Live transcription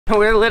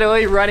We're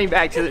literally running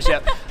back to the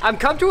ship. I'm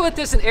comfortable with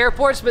this in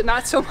airports, but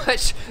not so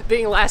much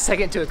being last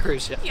second to a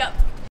cruise ship. Yep.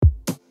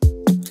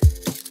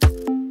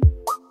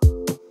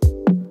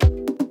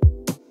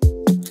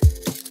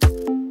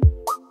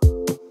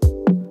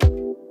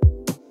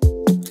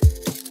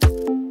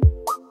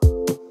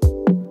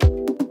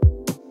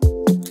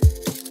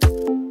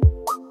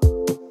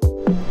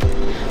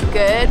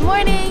 Good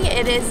morning,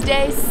 it is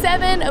day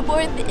 7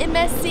 aboard the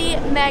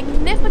MSC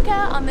Magnifica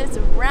on this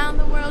round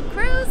the world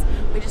cruise.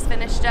 We just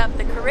finished up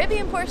the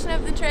Caribbean portion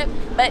of the trip,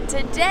 but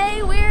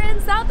today we're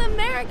in South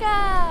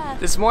America.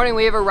 This morning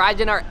we have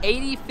arrived in our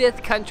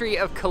 85th country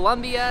of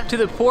Colombia to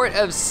the port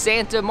of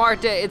Santa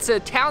Marta. It's a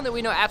town that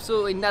we know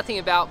absolutely nothing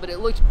about, but it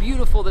looked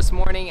beautiful this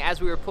morning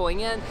as we were pulling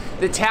in.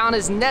 The town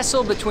is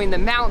nestled between the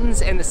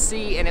mountains and the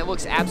sea, and it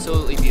looks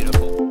absolutely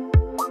beautiful.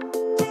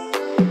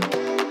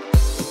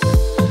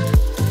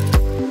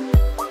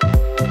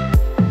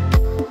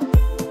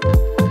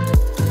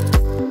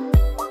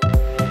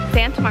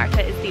 Santa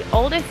Marta is the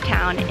oldest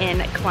town in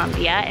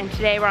Colombia, and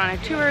today we're on a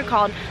tour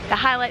called The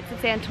Highlights of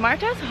Santa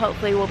Marta, so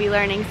hopefully we'll be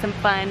learning some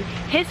fun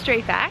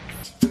history facts.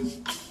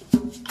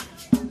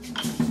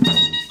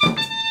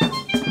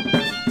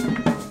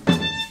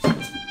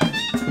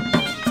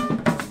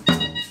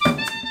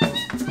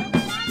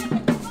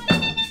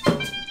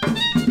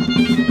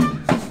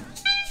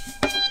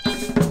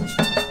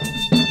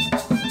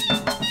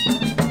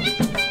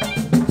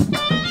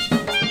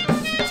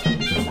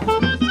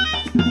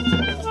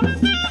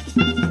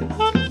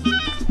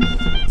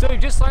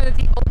 Learned that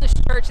the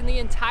oldest church in the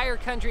entire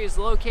country is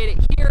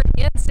located here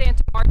in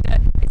Santa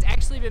Marta. It's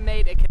actually been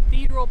made a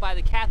cathedral by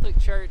the Catholic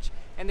Church,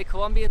 and the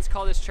Colombians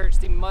call this church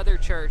the mother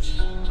church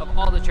of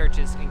all the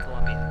churches in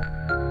Colombia.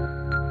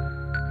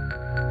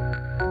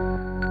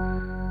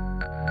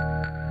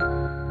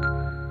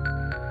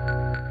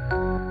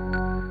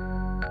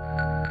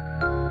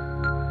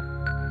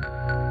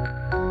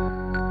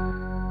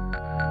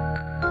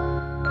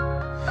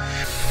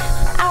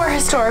 Our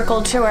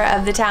historical tour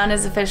of the town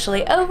is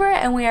officially over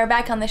and we are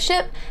back on the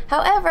ship.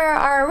 However,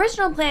 our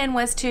original plan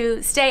was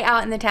to stay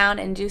out in the town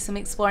and do some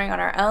exploring on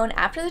our own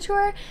after the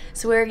tour.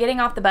 So we were getting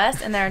off the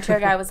bus and then our tour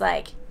guide was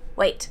like,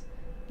 wait,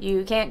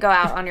 you can't go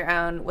out on your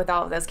own with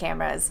all of those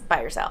cameras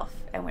by yourself.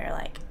 And we were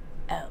like,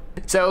 oh.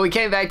 So we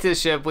came back to the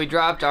ship, we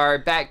dropped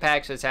our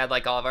backpacks, which had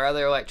like all of our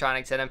other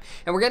electronics in them,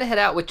 and we're gonna head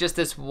out with just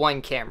this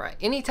one camera.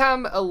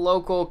 Anytime a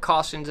local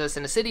cautions us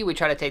in a city, we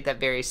try to take that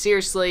very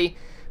seriously.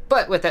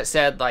 But with that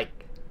said, like,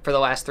 for the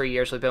last 3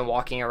 years, we've been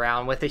walking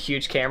around with a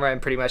huge camera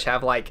and pretty much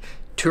have like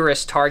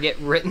tourist target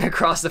written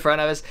across the front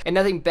of us, and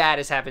nothing bad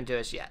has happened to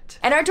us yet.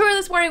 And our tour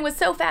this morning was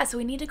so fast, so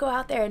we need to go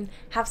out there and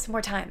have some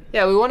more time.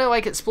 Yeah, we want to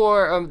like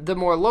explore the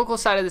more local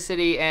side of the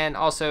city and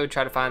also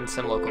try to find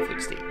some local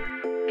foods to eat.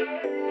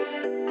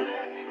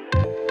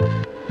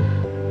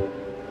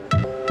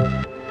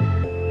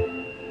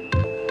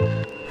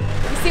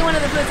 You see one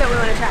of the foods that we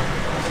want to try?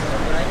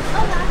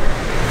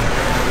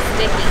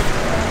 Sticky.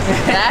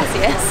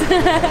 Gracias.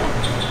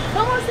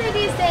 ¿Cómo se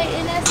dice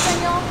en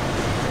español?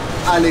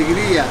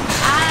 Alegría.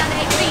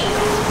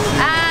 Alegría.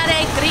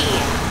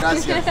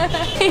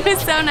 Gracias. He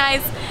was so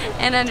nice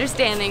and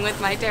understanding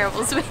with my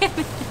terrible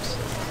Spanish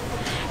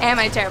and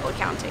my terrible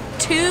counting.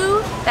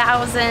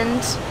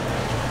 2,000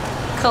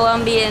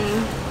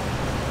 Colombian,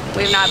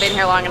 we've not been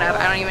here long enough,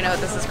 I don't even know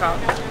what this is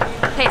called,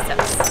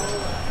 pesos.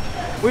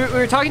 We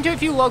were talking to a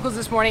few locals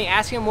this morning,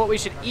 asking them what we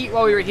should eat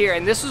while we were here,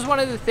 and this was one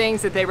of the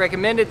things that they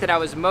recommended that I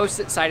was most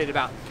excited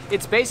about.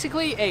 It's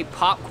basically a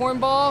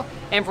popcorn ball,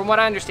 and from what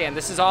I understand,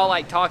 this is all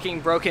like talking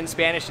broken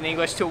Spanish and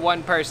English to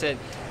one person.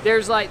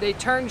 There's like, they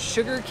turn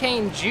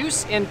sugarcane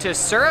juice into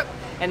syrup,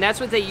 and that's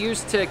what they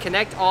use to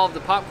connect all of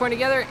the popcorn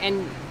together,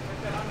 and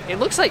it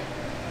looks like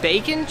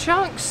bacon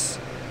chunks.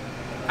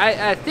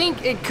 I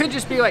think it could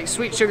just be like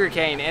sweet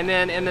sugarcane, and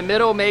then in the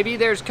middle maybe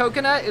there's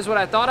coconut, is what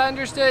I thought I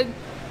understood.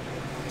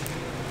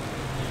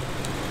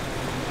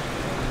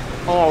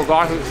 Oh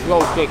gosh, it's so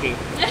sticky.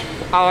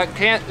 I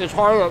can't, it's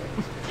hard to...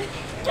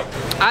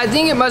 I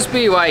think it must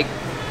be like,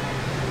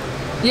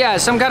 yeah,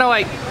 some kind of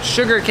like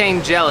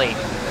sugarcane jelly.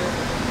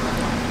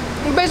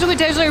 It basically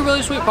tastes like a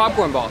really sweet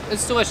popcorn ball.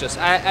 It's delicious.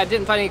 I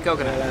didn't find any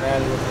coconut.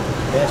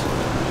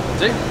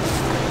 See?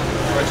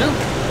 Right too?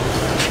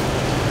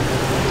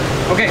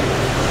 Okay.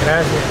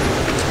 Gracias.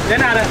 De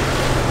nada.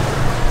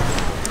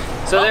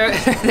 So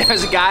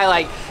there's a guy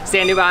like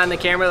standing behind the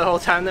camera the whole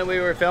time that we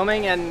were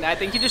filming, and I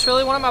think he just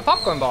really wanted my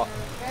popcorn ball.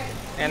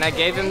 And I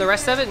gave him the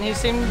rest of it and he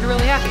seemed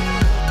really happy.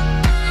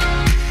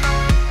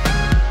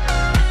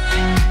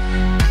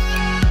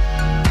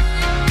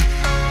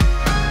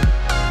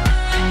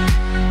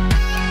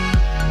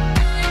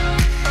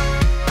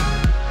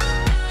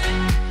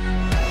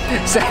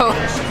 So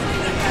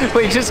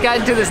we just got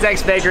into this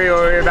next bakery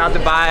where we were about to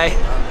buy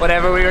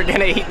whatever we were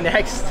gonna eat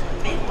next.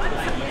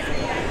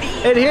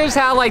 And here's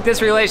how like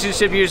this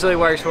relationship usually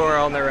works when we're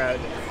on the road.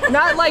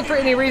 Not like for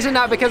any reason,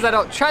 not because I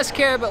don't trust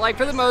Kara, but like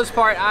for the most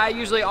part, I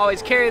usually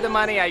always carry the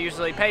money. I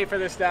usually pay for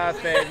the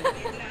stuff.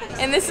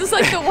 And this is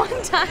like the one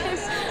time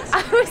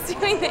I was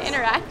doing the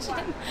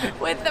interaction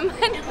with the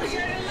money.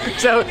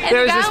 So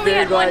there was this big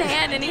had one like,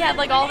 hand and he had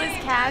like all this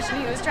cash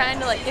and he was trying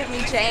to like give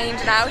me change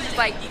and I was just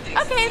like,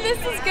 okay, this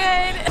is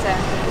good.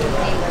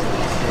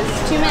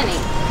 This is too many.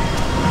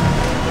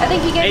 I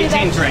think he gave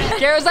 18 me drinks.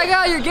 Kara's like,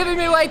 oh, you're giving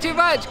me way too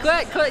much.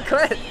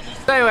 Quit.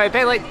 So anyway, I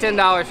paid like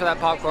 $10 for that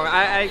popcorn.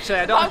 I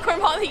don't. Popcorn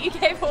ball that you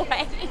gave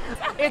away.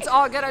 It's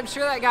all good. I'm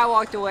sure that guy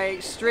walked away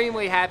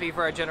extremely happy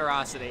for our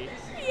generosity.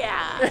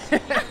 Yeah,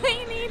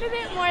 he needed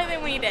it more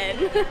than we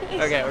did.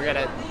 Okay, we're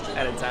gonna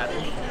head inside.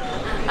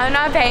 I'm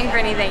not paying for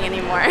anything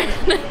anymore.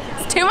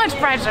 It's too much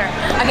pressure.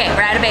 Okay,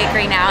 we're at a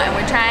bakery now and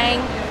we're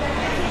trying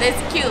this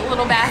cute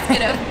little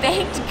basket of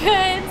baked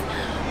goods.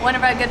 One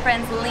of our good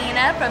friends,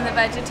 Lena from the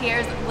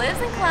Budgeteers,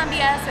 lives in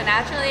Colombia, so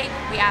naturally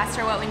we asked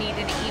her what we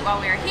needed to eat while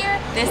we were here.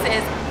 This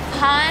is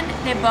pan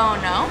de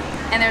bono,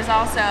 and there's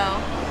also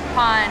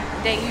pan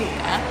de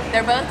yuca.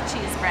 They're both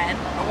cheese bread.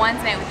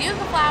 One's made with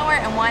yuca flour,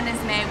 and one is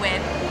made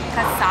with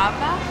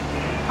cassava.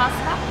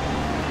 Pasta?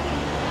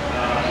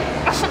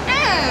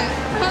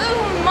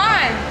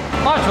 Mine!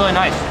 Oh, it's really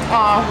nice.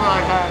 Oh,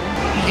 really good.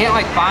 You can't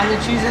like find the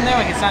cheese in there,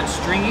 like it's not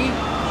stringy.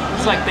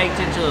 It's like baked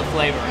into the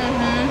flavor.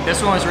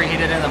 This one was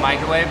reheated in the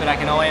microwave, but I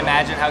can only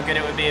imagine how good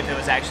it would be if it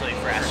was actually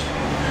fresh.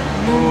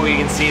 Ooh, you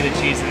can see the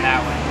cheese in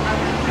that one.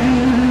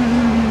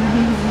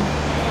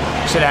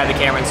 Should have had the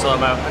camera in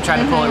slow-mo. I'm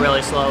trying to pull it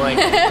really slowly.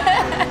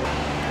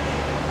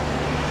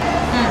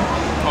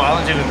 Oh, that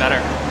one's even better.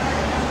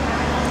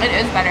 It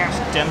is better. It's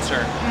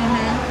denser.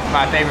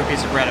 My favorite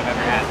piece of bread I've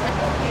ever had.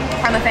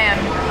 I'm a fan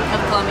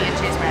of Colombian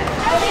cheese bread.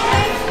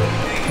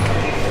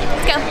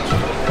 Let's go.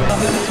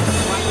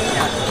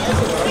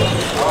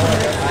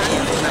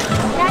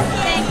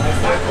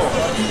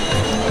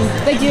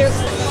 Thank you.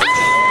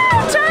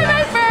 Try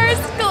my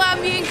first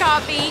Colombian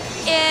coffee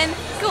in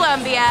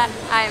Colombia.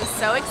 I am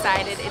so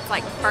excited. It's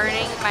like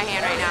burning my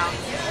hand right now.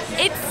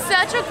 It's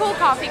such a cool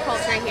coffee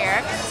culture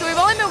here. So we've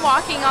only been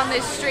walking on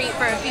this street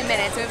for a few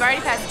minutes. We've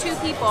already passed 2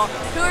 people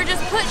who are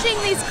just pushing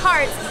these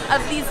carts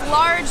of these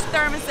large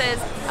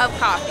thermoses of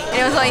coffee. And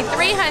it was only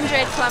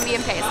 300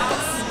 Colombian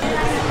pesos.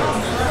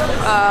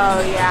 Oh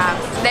yeah.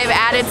 They've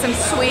added some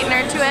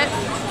sweetener to it,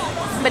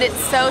 but it's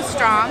so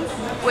strong,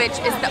 which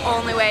is the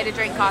only way to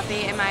drink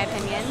coffee in my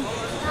opinion.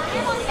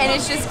 And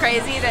it's just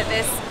crazy that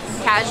this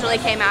casually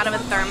came out of a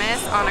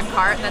thermos on a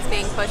cart that's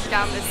being pushed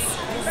down this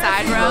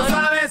side road.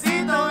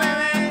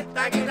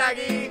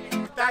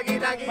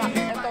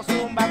 Esto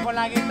zumba con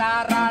la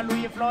guitarra,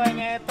 Luis Flo en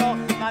esto,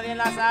 nadie en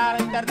la sala,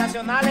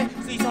 internacionales,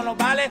 si son los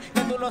vales,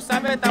 que tú lo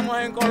sabes, estamos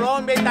en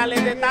Colombia y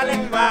tales de tales,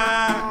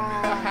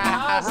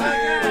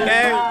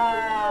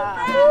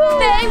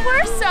 They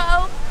were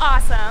so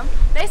awesome.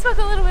 They spoke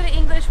a little bit of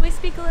English, we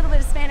speak a little bit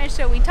of Spanish,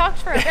 so we talked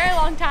for a very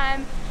long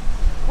time.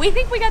 We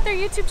think we got their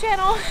YouTube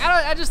channel.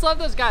 I just love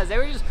those guys. They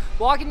were just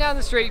walking down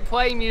the street,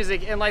 playing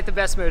music in like the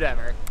best mood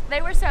ever.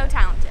 They were so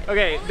talented.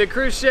 Okay, the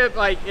cruise ship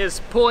like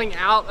is pulling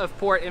out of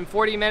port in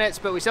 40 minutes,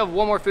 but we still have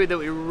one more food that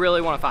we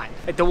really want to find.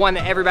 Like the one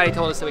that everybody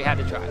told us that we had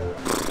to try.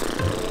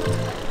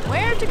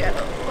 Where to go?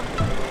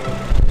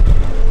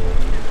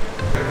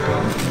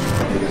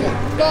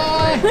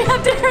 We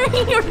have to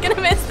hurry, we're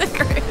gonna miss the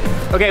cruise.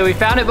 Okay, we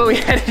found it, but we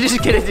had to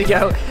just get it to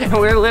go, and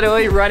we're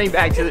literally running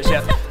back to the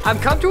ship. I'm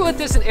comfortable with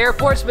this in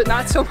airports, but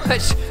not so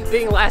much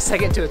being last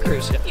second to a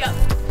cruise ship. Yep,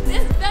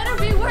 this better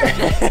be worth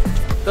it.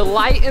 The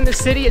light in the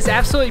city is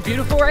absolutely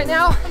beautiful right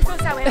now. I'm so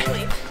sad we have to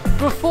leave.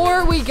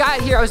 Before we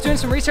got here, I was doing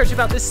some research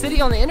about this city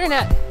on the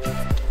internet,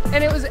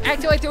 and it was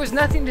acting like there was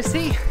nothing to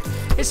see.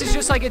 This is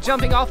just like a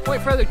jumping off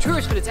point for other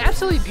tourists, but it's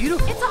absolutely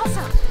beautiful. It's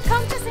awesome.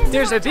 Come to Santa Marta.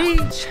 There's a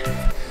beach.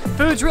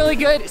 Food's really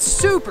good. It's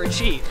super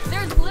cheap.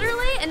 There's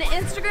literally an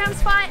Instagram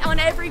spot on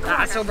every corner.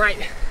 Ah, so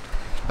bright.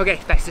 Okay,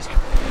 back to the ship.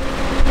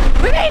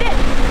 We made it!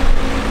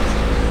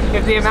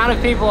 If the amount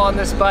of people on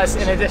this bus,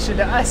 in addition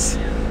to us,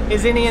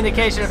 is any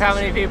indication of how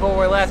many people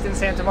were left in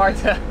Santa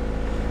Marta,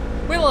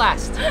 we're the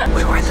last.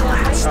 We were the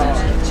last.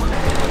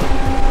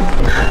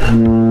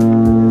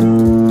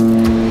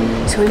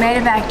 So we made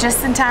it back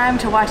just in time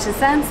to watch the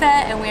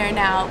sunset, and we are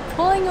now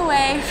pulling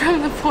away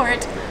from the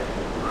port.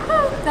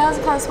 Whew, that was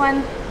a close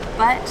one,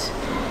 but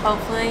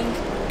hopefully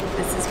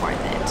this is worth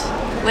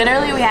it.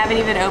 Literally, we haven't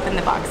even opened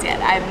the box yet.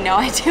 I have no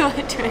idea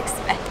what to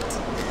expect.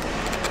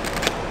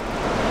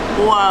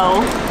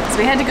 Whoa. So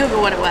we had to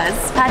Google what it was.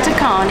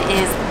 Patacon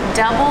is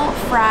double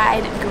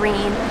fried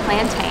green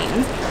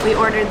plantains. We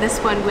ordered this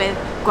one with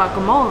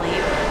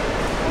guacamole.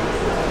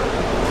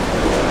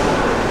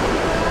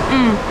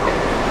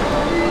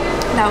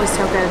 That was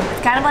so good.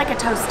 It's kind of like a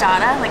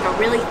tostada, like a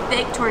really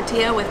thick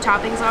tortilla with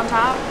toppings on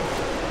top.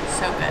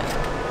 So good.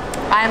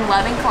 I am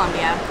loving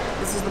Colombia.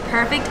 This is the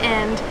perfect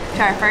end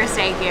to our first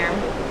day here,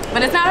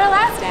 but it's not our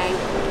last day.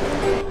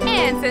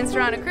 And since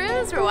we're on a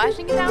cruise, we're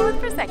washing it down with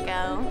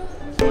Prosecco.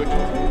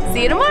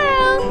 See you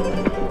tomorrow.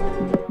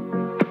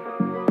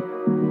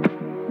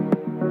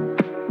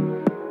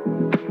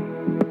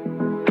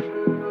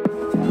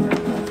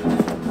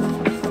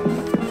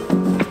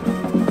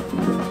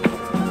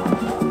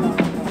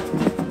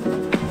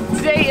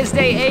 is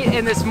day 8,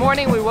 and this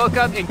morning we woke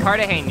up in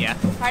Cartagena.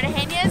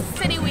 Cartagena is a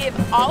city we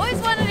have always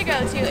wanted to go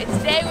to, and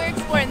today we're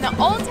exploring the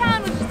old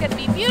town, which is going to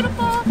be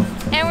beautiful,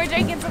 and we're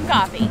drinking some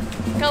coffee,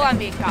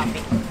 Colombian coffee.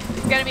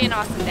 It's going to be an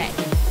awesome day.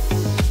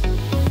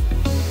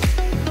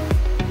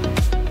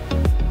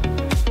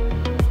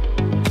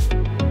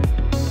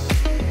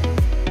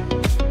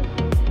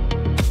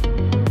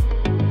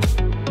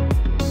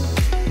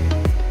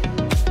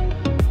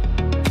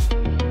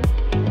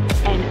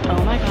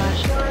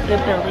 The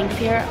buildings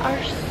here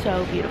are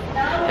so beautiful.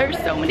 There's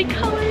so many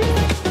colors.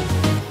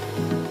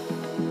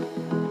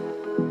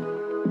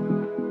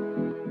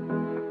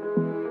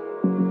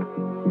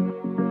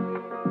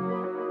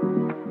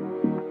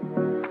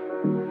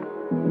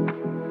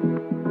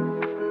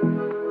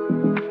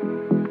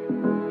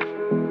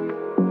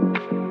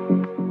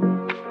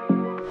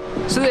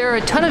 So there are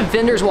a ton of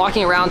vendors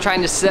walking around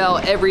trying to sell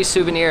every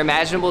souvenir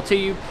imaginable to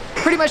you,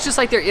 pretty much just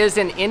like there is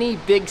in any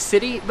big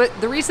city. But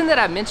the reason that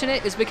I mention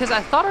it is because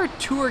I thought our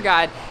tour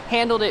guide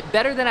handled it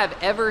better than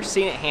I've ever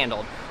seen it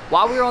handled.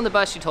 While we were on the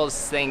bus, she told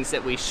us things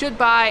that we should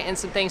buy and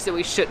some things that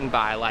we shouldn't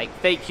buy, like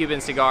fake Cuban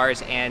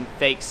cigars and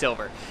fake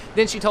silver.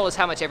 Then she told us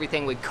how much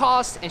everything would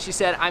cost, and she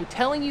said, I'm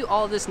telling you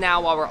all this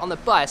now while we're on the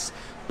bus,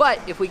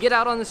 but if we get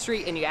out on the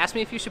street and you ask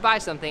me if you should buy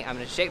something, I'm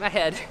gonna shake my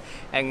head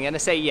and I'm gonna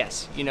say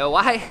yes. You know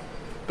why?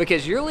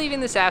 Because you're leaving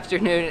this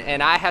afternoon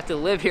and I have to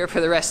live here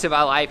for the rest of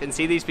my life and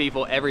see these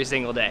people every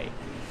single day.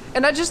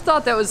 And I just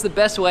thought that was the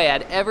best way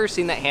I'd ever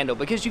seen that handled,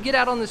 because you get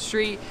out on the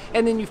street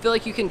and then you feel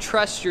like you can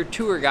trust your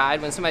tour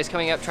guide when somebody's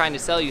coming up trying to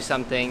sell you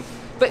something.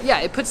 But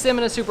yeah, it puts them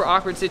in a super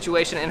awkward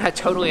situation, and I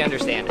totally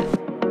understand it.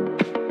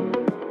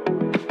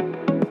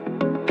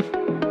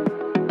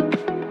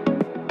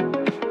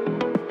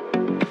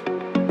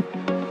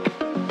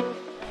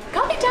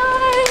 Coffee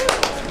time!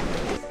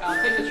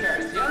 Take the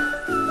chairs, yeah?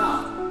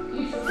 Now.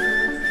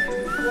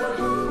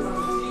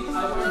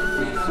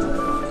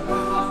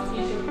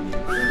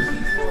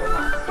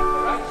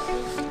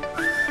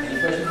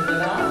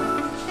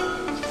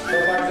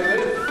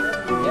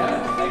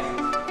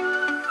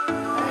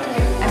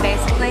 I'm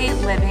basically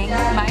living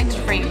my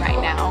dream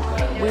right now.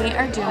 We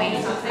are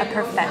doing a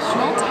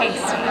professional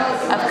tasting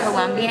of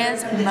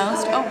Colombia's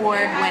most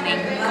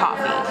award-winning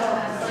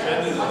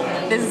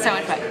coffee. This is so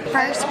much fun.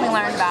 First, we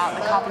learned about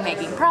the coffee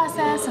making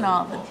process and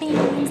all of the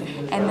beans,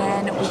 and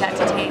then we got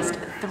to taste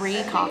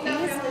 3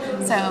 coffees.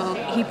 So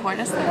he poured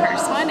us the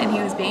first one, and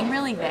he was being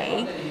really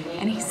vague,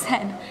 and he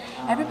said,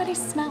 everybody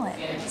smell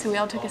it. So we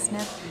all took a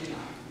sniff,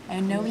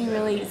 and nobody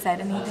really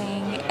said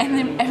anything, and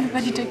then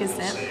everybody took a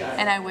sip,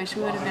 and I wish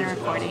we would have been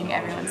recording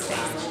everyone's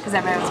face, because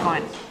everybody was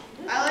going,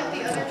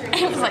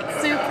 it was like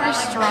super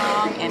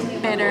strong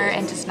and bitter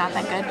and just not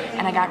that good,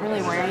 and I got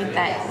really worried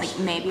that like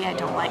maybe I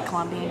don't like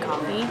Colombian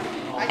coffee.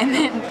 And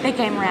then they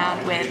came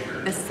around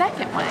with the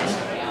second one,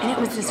 and it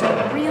was this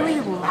really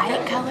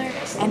light color,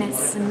 and it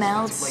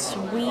smelled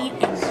sweet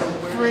and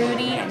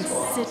fruity and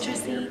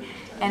citrusy.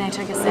 And I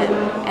took a sip,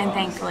 and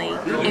thankfully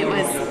it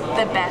was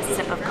the best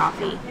sip of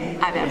coffee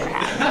I've ever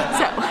had.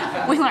 So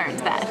we learned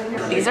that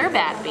these are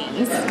bad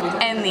beans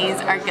and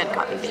these are good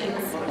coffee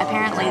beans.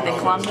 Apparently the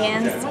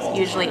Colombians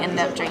usually end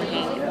up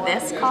drinking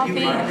this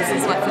coffee. This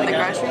is what's in the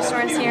grocery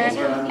stores here,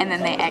 and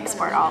then they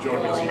export all of the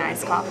really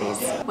nice coffees,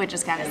 which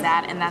is kind of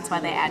sad, and that's why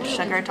they add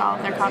sugar to all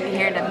of their coffee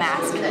here to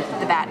mask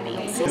the bad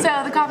beans.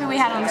 So the coffee we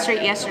had on the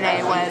street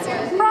yesterday was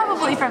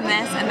probably from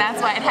this, and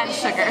that's why it had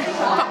sugar.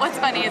 But what's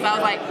funny is I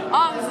was like,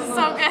 oh, this is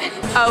so good.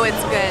 Oh,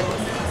 it's good.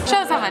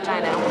 Shows how much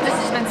I know. This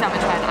has been so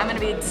much fun. I'm going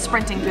to be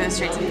sprinting through the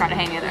streets of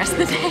Cartagena the rest of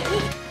the day.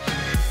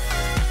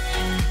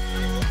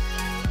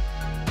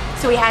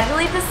 So we had to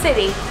leave the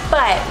city,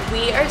 but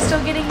we are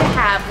still getting to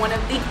have one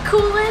of the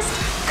coolest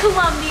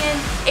Colombian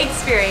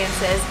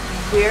experiences.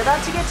 We're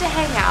about to get to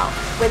hang out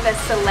with a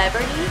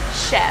celebrity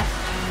chef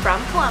from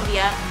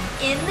Colombia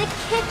in the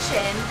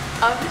kitchen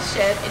of the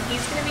ship, and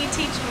he's going to be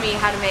teaching me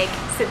how to make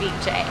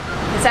ceviche.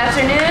 This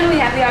afternoon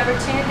we have the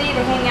opportunity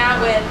to hang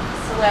out with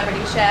celebrity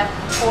chef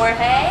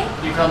Jorge.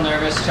 You feel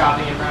nervous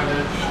chopping in front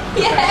of it?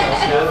 Yeah.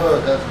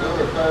 That's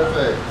good,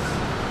 perfect.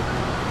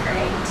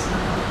 Great.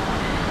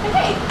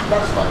 Okay.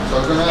 That's fine.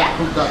 So I'm gonna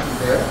put that in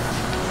there.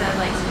 So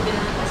like scoop it in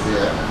like this?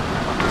 Yeah.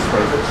 It's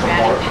perfect. Some I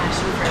have more. a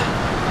passion for it.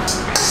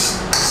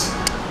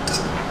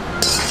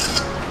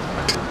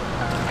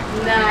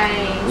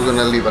 Nice. We're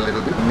gonna leave a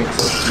little bit. Mix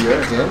it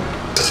here again.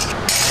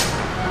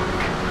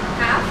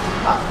 Half?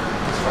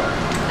 That's fine.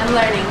 I'm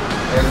learning.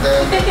 And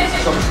then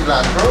some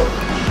cilantro.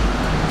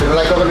 Pero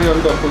like over here on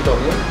the put on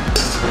here.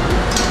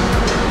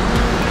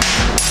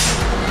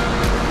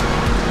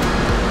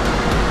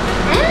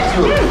 It's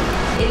good.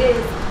 It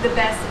is the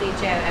best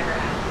ceviche I've ever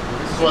had.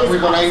 This is what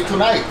we're gonna eat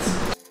tonight.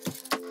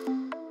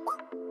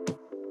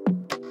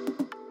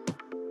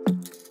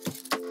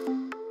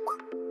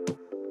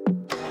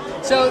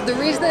 So the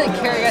reason that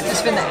Carrie got to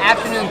spend the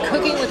afternoon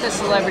cooking with a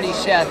celebrity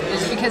chef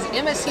is because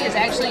MSC has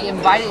actually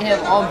invited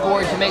him on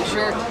board to make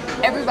sure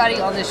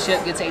everybody on this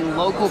ship gets a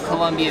local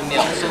Colombian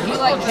meal. So he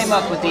like came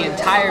up with the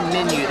entire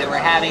menu that we're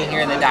having here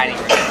in the dining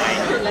room.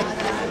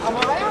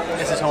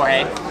 This is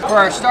Jorge. For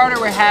our starter,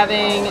 we're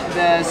having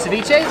the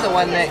ceviche, the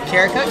one that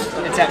Kara cooked,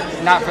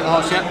 except not for the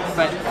whole ship,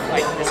 but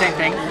like the same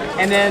thing.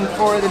 And then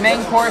for the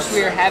main course,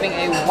 we are having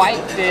a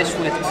white fish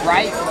with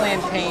bright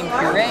plantain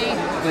puree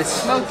with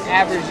smoked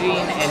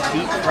aubergine and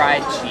deep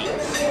fried cheese.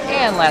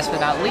 And last but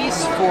not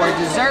least, for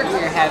dessert, we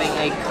are having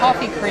a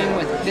coffee cream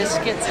with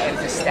biscuits and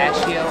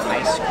pistachio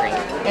ice cream.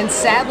 And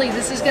sadly,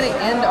 this is going to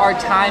end our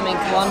time in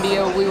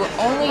Colombia. We were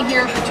only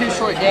here for 2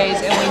 short days,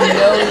 and we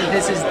know that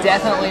this is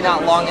definitely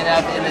not long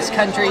enough in this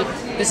country.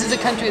 This is a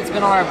country that's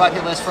been on our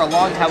bucket list for a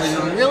long time. We've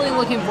been really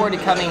looking forward to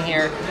coming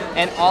here,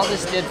 and all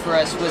this did for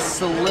us was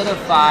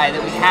solidify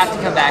that we have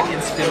to come back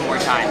and spend more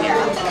time here.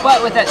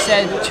 But with that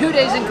said, 2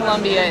 days in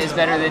Colombia is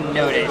better than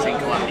no days in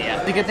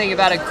Colombia. The good thing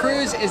about a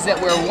cruise is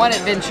that where one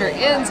adventure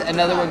ends,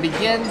 another one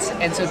begins,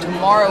 and so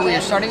tomorrow we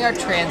are starting our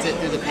transit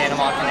through the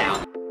Panama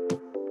Canal.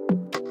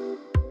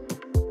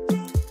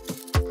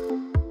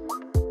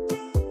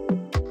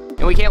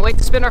 And we can't wait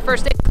to spend our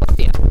first day in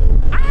Colombia.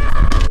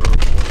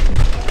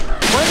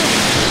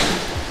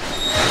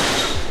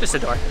 Just a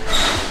door.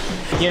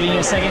 Giving you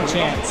a second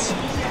chance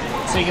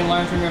so you can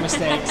learn from your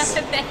mistakes.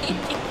 Thank you.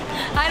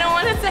 I don't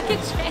want a second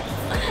chance.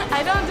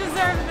 I don't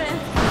deserve this.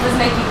 Does this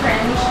make you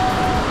cringe?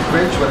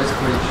 Cringe? What is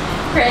cringe?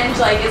 Cringe,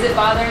 like, is it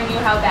bothering you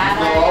how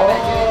bad I am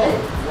at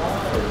doing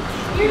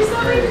this? You're so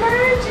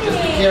encouraging.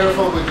 Just be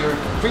careful with your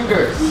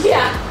fingers.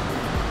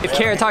 Yeah. If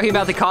Karen talking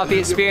about the coffee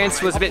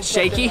experience was a bit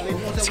shaky,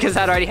 it's because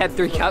I'd already had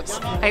 3 cups.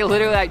 I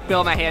literally like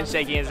feel my hand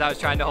shaking as I was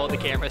trying to hold the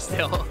camera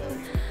still.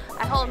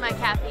 I hold my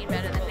caffeine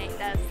better than Nate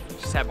does.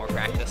 Just had more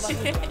practice.